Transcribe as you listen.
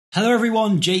Hello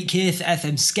everyone, Jake here for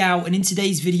FMSCOUT, and in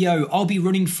today's video I'll be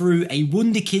running through a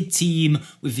Wonderkid team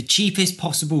with the cheapest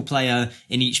possible player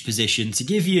in each position to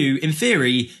give you, in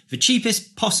theory, the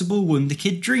cheapest possible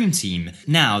Wonderkid dream team.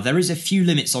 Now, there is a few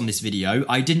limits on this video.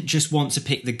 I didn't just want to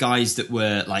pick the guys that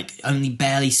were like only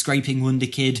barely scraping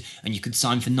Wonderkid and you could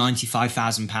sign for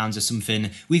 £95,000 or something.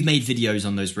 We've made videos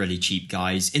on those really cheap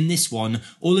guys. In this one,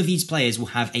 all of these players will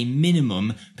have a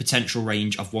minimum potential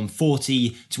range of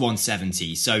 140 to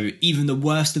 170. So even the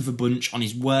worst of the bunch on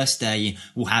his worst day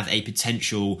will have a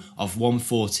potential of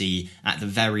 140 at the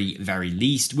very, very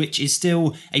least, which is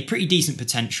still a pretty decent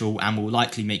potential and will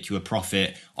likely make you a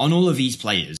profit on all of these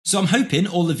players. So I'm hoping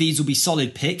all of these will be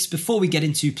solid picks. Before we get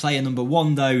into player number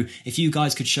one though, if you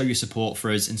guys could show your support for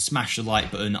us and smash the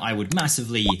like button, I would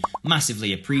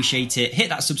massively appreciate it. Hit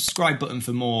that subscribe button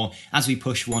for more as we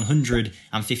push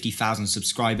 150,000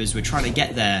 subscribers. We're trying to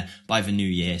get there by the new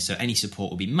year, so any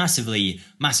support will be massively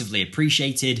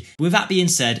appreciated. With that being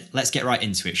said, let's get right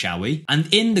into it, shall we? And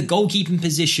in the goalkeeping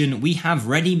position, we have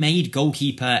ready-made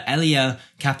goalkeeper Elia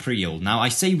Capriel. Now, I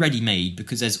say ready-made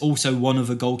because there's also one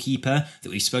other goalkeeper that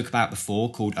we spoke about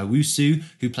before called Owusu,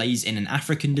 who plays in an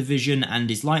African division and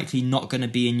is likely not going to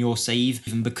be in your save.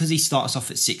 And because he starts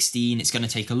off at 16, it's going to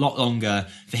take a lot longer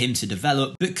for him to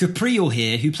develop. But Capriel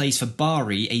here, who plays for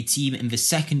Bari, a team in the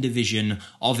second division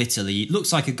of Italy,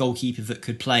 looks like a goalkeeper that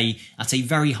could play at a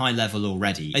very high level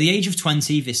already. At the age of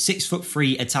 20, this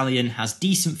 6'3" Italian has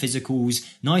decent physicals,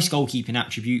 nice goalkeeping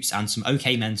attributes, and some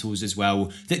okay mentals as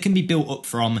well that can be built up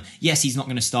from. Yes, he's not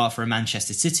going to start for a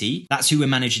Manchester City. That's who we're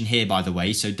managing here, by the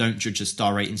way, so don't judge the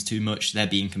star ratings too much. They're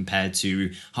being compared to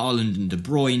Haaland and De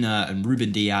Bruyne and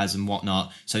Ruben Diaz and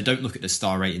whatnot, so don't look at the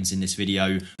star ratings in this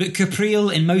video. But Capriel,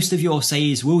 in most of your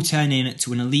saves, will turn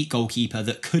into an elite goalkeeper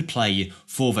that could play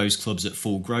for those clubs at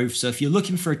full growth. So if you're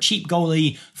looking for a cheap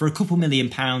goalie for a couple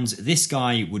 £1,000,000, this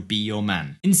guy would be your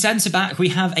man. In centre-back, we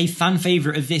have a fan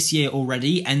favourite of this year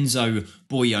already, Enzo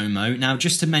Boyomo. Now,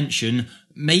 just to mention,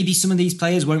 maybe some of these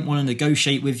players won't want to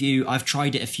negotiate with you. I've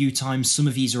tried it a few times. Some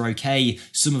of these are okay.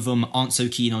 Some of them aren't so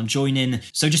keen on joining.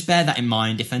 So just bear that in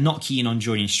mind. If they're not keen on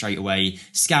joining straight away,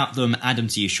 scout them, add them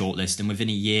to your shortlist, and within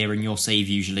a year in your save,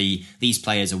 usually these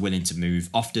players are willing to move.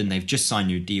 Often they've just signed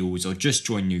new deals or just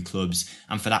joined new clubs,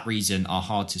 and for that reason are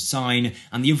hard to sign.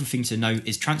 And the other thing to note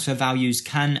is transfer values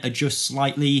can adjust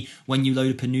slightly when you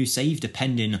load up a new save,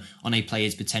 depending on a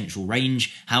player's potential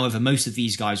range. However, most of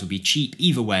these guys will be cheap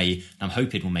either way, and I'm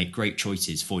hoping will make great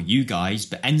choices for you guys.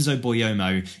 But Enzo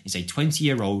Boyomo is a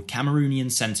 20-year-old Cameroonian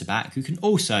centre-back who can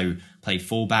also play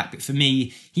fullback, but for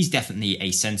me, he's definitely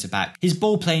a centre-back. His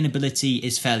ball-playing ability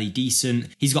is fairly decent.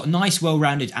 He's got nice,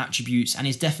 well-rounded attributes and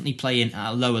is definitely playing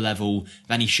at a lower level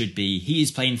than he should be. He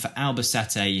is playing for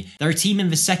Albacete. They're a team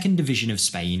in the second division of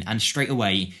Spain, and straight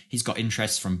away, he's got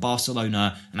interest from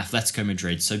Barcelona and Atletico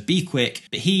Madrid, so be quick.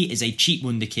 But he is a cheap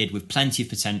Wonderkid with plenty of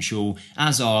potential,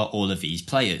 as are all of these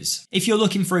players. If you're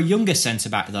looking for a younger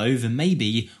centre-back though, then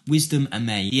maybe Wisdom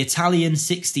Amay, the Italian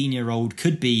 16-year-old,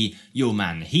 could be your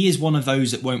man. He is one of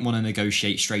those that won't want to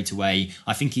negotiate straight away.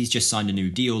 I think he's just signed a new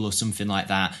deal or something like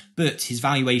that, but his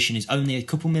valuation is only a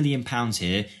couple £1,000,000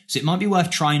 here, so it might be worth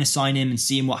trying to sign him and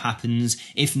seeing what happens.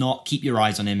 If not, keep your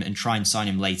eyes on him and try and sign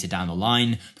him later down the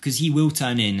line, because he will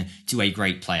turn into a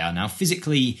great player. Now,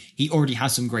 physically, he already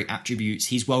has some great attributes.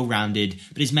 He's well-rounded,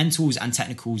 but his mentals and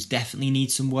technicals definitely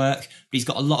need some work, but he's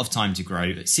got a lot of time to grow.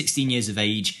 At 16 years of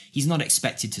age, he's not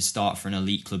expected to start for an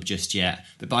elite club just yet,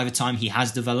 but by the time he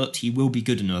has developed, he will be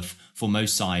good enough for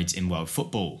most sides in world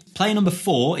football. Player number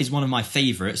 4 is one of my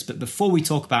favourites, but before we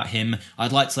talk about him,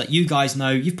 I'd like to let you guys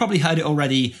know, you've probably heard it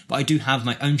already, but I do have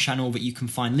my own channel that you can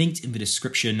find linked in the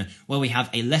description, where we have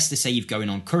a Leicester save going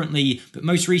on currently, but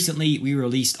most recently we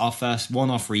released our first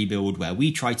one-off rebuild where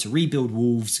we tried to rebuild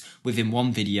Wolves within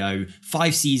one video,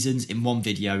 5 seasons in one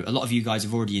video. A lot of you guys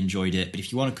have already enjoyed it, but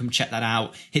if you want to come check that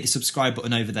out, hit the subscribe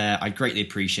button over there, I'd greatly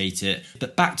appreciate it.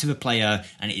 But back to the player,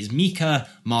 and it is Mika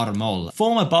Marmol,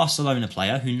 former Barcelona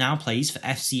player who now plays for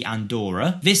FC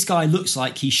Andorra. This guy looks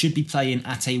like he should be playing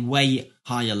at a way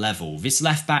higher level. This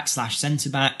left back slash centre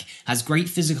back has great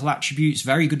physical attributes,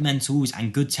 very good mentals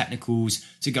and good technicals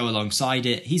to go alongside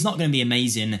it. He's not going to be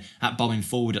amazing at bombing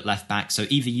forward at left back, so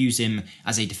either use him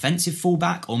as a defensive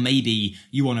fullback or maybe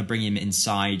you want to bring him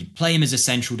inside, play him as a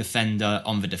central defender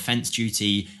on the defence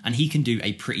duty, and he can do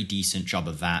a pretty decent job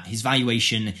of that. His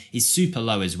valuation is super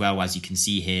low as well, as you can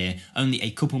see here, only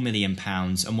a couple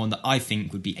 £1,000,000, and one that I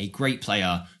think would be a great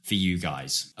player for you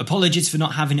guys. Apologies for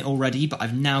not having it already, but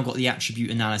I've now got the attributes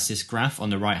attribute analysis graph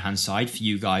on the right hand side for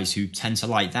you guys who tend to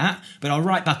like that, but our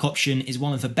right back option is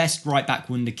one of the best right back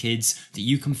Wonderkids that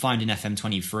you can find in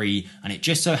FM23, and it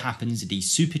just so happens that he's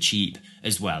super cheap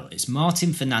as well. It's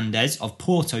Martin Fernandez of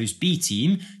Porto's B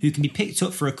team, who can be picked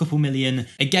up for a couple million.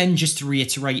 Again, just to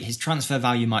reiterate, his transfer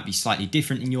value might be slightly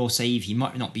different in your save. He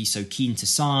might not be so keen to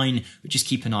sign, but just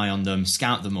keep an eye on them,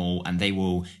 scout them all, and they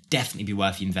will definitely be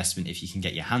worth the investment if you can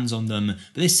get your hands on them.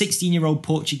 But this 16-year-old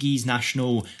Portuguese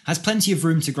national has plenty of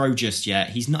room to grow just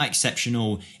yet. He's not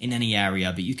exceptional in any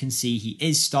area, but you can see he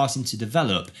is starting to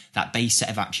develop that base set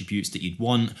of attributes that you'd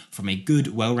want from a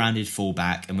good, well-rounded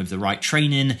fullback, and with the right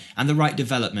training and the right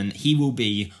development, he will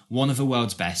be one of the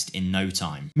world's best in no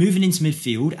time. Moving into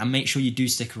midfield, and make sure you do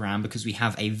stick around because we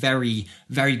have a very,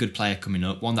 very good player coming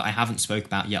up, one that I haven't spoke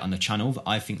about yet on the channel that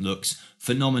I think looks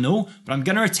phenomenal, but I'm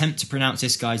going to attempt to pronounce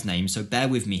this guy's name, so bear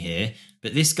with me here.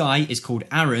 But this guy is called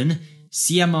Aaron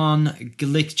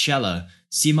Siamanglicella.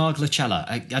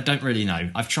 I don't really know.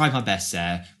 I've tried my best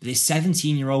there. But this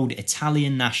 17-year-old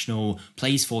Italian national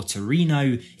plays for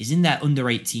Torino, is in their under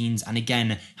 18s, and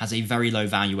again has a very low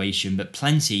valuation, but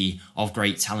plenty of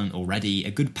great talent already.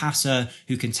 A good passer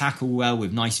who can tackle well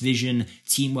with nice vision,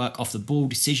 teamwork off the ball,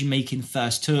 decision making,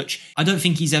 first touch. I don't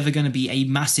think he's ever going to be a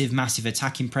massive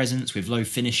attacking presence with low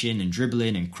finishing and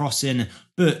dribbling and crossing,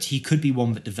 but he could be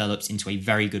one that develops into a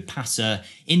very good passer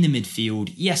in the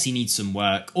midfield. Yes, he needs some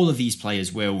work. All of these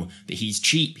players will, but he's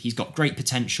cheap, he's got great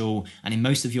potential, and in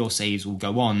most of your saves will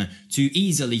go on to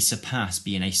easily surpass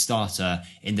being a starter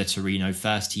in the Torino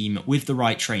first team with the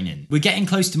right training. We're getting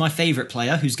close to my favourite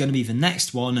player, who's going to be the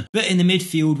next one, but in the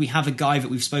midfield we have a guy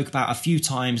that we've spoke about a few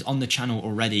times on the channel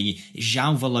already. It's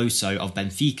João Veloso of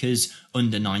Benfica's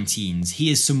under 19s.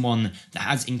 He is someone that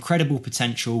has incredible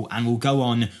potential and will go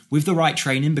on with the right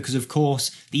training, because of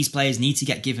course these players need to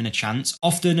get given a chance.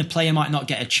 Often a player might not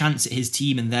get a chance at his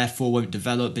team and therefore won't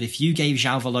develop, but if you gave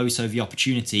João Veloso the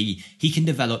opportunity, he can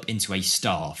develop into a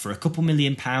star. For a couple £1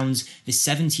 million, this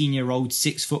 17-year-old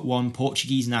 6'1"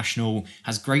 Portuguese national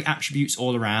has great attributes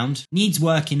all around, needs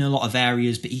work in a lot of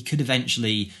areas, but he could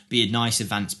eventually be a nice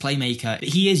advanced playmaker. But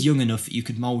he is young enough that you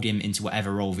could mould him into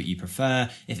whatever role that you prefer.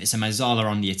 If it's a Mazzala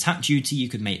on the attack duty, you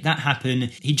could make that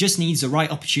happen. He just needs the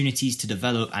right opportunities to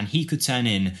develop, and he could turn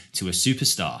in to a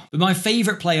superstar. But my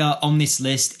favourite player on this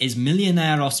list is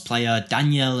Millonarios player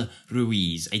Daniel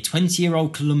Ruiz, a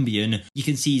 20-year-old Colombian. You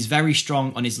can see he's very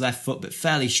strong on his left foot, but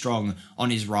fairly strong on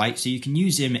his right, so you can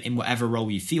use him in whatever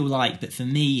role you feel like, but for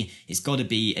me, it's got to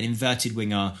be an inverted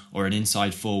winger or an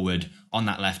inside forward on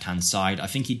that left-hand side. I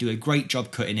think he'd do a great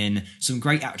job cutting in, some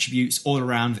great attributes all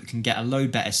around that can get a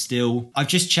load better still. I've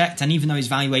just checked, and even though his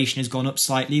valuation has gone up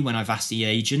slightly when I've asked the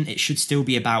agent, it should still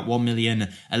be about 1 million,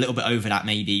 a little bit over that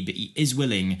maybe, but he is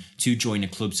willing to join a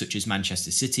club such as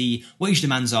Manchester City. Wage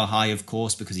demands are high, of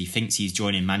course, because he thinks he's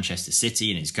joining Manchester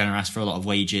City and he's going to ask for a lot of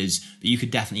wages, but you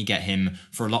could definitely get him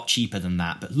for a lot cheaper than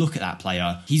that. But look at that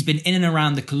player. He's been in and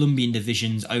around the Colombian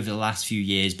divisions over the last few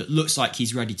years, but looks like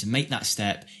he's ready to make that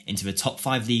step into the top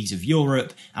 5 leagues of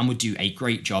Europe and would do a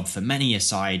great job for many a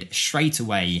side straight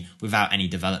away without any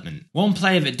development. One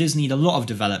player that does need a lot of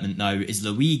development though is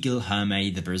Luis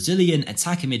Guilherme, the Brazilian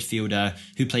attacker midfielder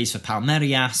who plays for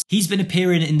Palmeiras. He's been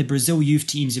appearing in the Brazil youth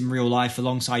teams in real life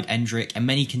alongside Endrick, and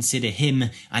many consider him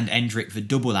and Endrick the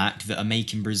double act that are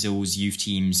making Brazil's youth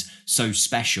teams so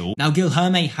special. Now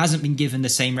Guilherme hasn't been given the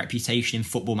same reputation in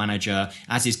Football Manager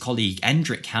as his colleague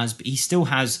Endrick has, but he still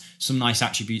has some nice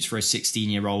attributes for a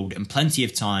 16-year-old and plenty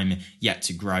of time yet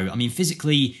to grow. I mean,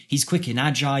 physically, he's quick and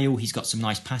agile, he's got some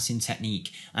nice passing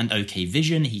technique and okay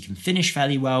vision, he can finish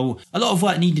fairly well. A lot of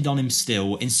work needed on him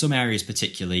still, in some areas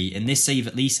particularly, in this save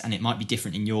at least, and it might be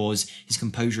different in yours. His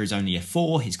composure is only a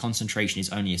 4, his concentration is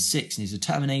only a 6, and his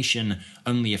determination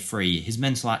only a 3. His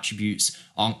mental attributes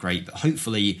aren't great, but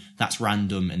hopefully that's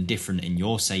random and different in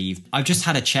your save. I've just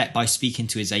had a check by speaking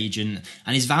to his agent,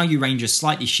 and his value range has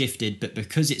slightly shifted, but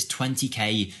because it's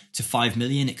 20k to 5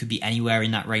 million, it could be anywhere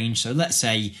in that range. So let's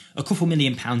say a couple £1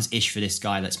 million-ish for this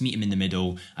guy. Let's meet him in the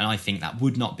middle, and I think that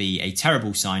would not be a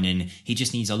terrible sign-in. He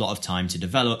just needs a lot of time to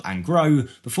develop and grow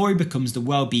before he becomes the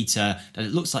world beater that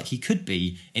it looks like he could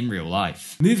be in real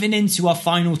life. Moving into our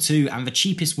final two, and the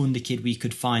cheapest Wonderkid we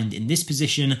could find in this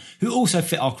position, who also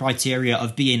fit our criteria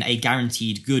of being a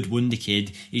guaranteed good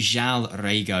Wonderkid, is João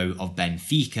Rego of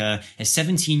Benfica, a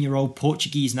 17-year-old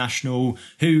Portuguese national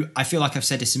who, I feel like I've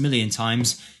said this a million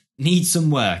times, needs some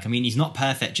work. I mean, he's not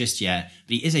perfect just yet,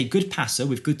 but he is a good passer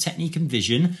with good technique and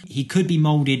vision. He could be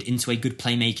moulded into a good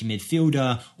playmaking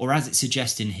midfielder, or as it's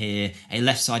suggesting here, a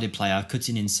left-sided player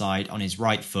cutting inside on his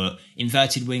right foot.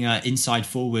 Inverted winger, inside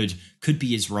forward could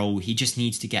be his role. He just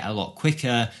needs to get a lot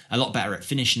quicker, a lot better at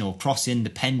finishing or crossing,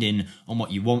 depending on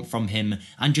what you want from him,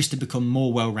 and just to become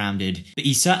more well-rounded. But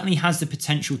he certainly has the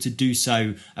potential to do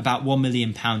so. About £1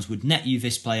 million would net you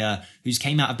this player, who's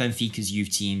came out of Benfica's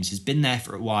youth teams, has been there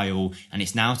for a while, and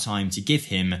it's now time to give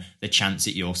him the chance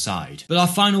at your side. But our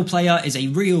final player is a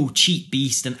real cheap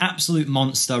beast, an absolute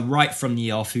monster right from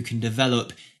the off, who can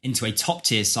develop into a top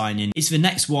tier signing. It's the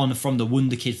next one from the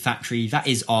Wonderkid factory, that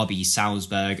is RB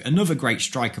Salzburg, another great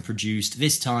striker produced.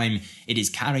 This time it is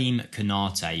Karim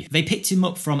Konate. They picked him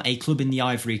up from a club in the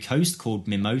Ivory Coast called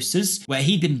Mimosas, where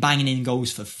he'd been banging in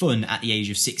goals for fun at the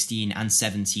age of 16 and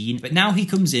 17, but now he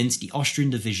comes into the Austrian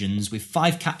divisions with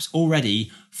 5 caps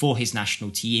already for his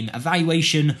national team, a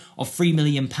valuation of £3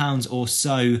 million or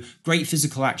so, great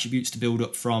physical attributes to build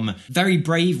up from, very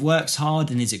brave, works hard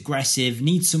and is aggressive,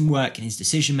 needs some work in his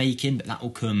decision making, but that will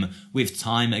come with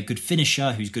time, a good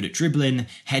finisher who's good at dribbling,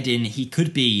 heading. He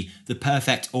could be the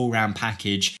perfect all-round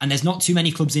package, and there's not too many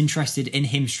clubs interested in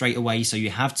him straight away, so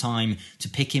you have time to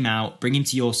pick him out, bring him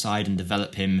to your side and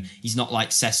develop him. He's not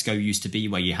like FMSCOUT used to be,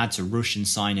 where you had to rush and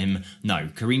sign him. No,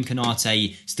 Karim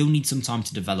Konate still needs some time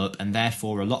to develop, and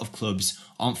therefore a lot of clubs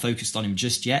aren't focused on him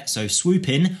just yet, so swoop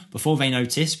in before they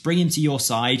notice, bring him to your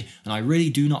side, and I really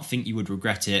do not think you would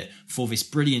regret it for this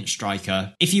brilliant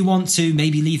striker. If you want to,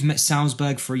 maybe leave him at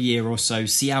Salzburg for a year or so,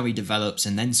 see how he develops,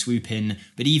 and then swoop in,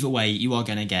 but either way, you are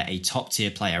going to get a top tier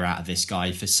player out of this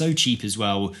guy for so cheap as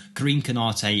well. Karim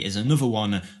Konate is another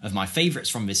one of my favourites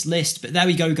from this list, but there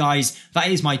we go guys, that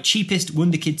is my cheapest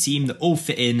Wonderkid team that all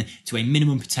fit in to a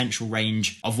minimum potential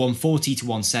range of 140 to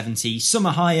 170. Some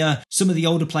are higher, some of the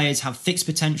older players have fixed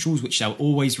potentials which they'll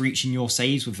always reach in your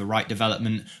saves with the right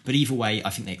development, but either way I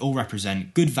think they all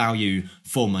represent good value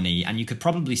for money, and you could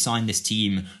probably sign this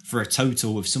team for a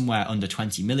total of somewhere under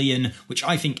 20 million, which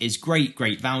I think is great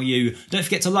value. Don't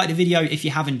forget to like the video if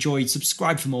you have enjoyed,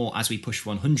 subscribe for more as we push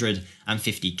for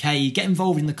 150k, get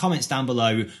involved in the comments down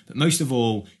below, but most of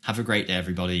all, have a great day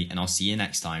everybody, and I'll see you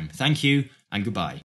next time. Thank you and goodbye.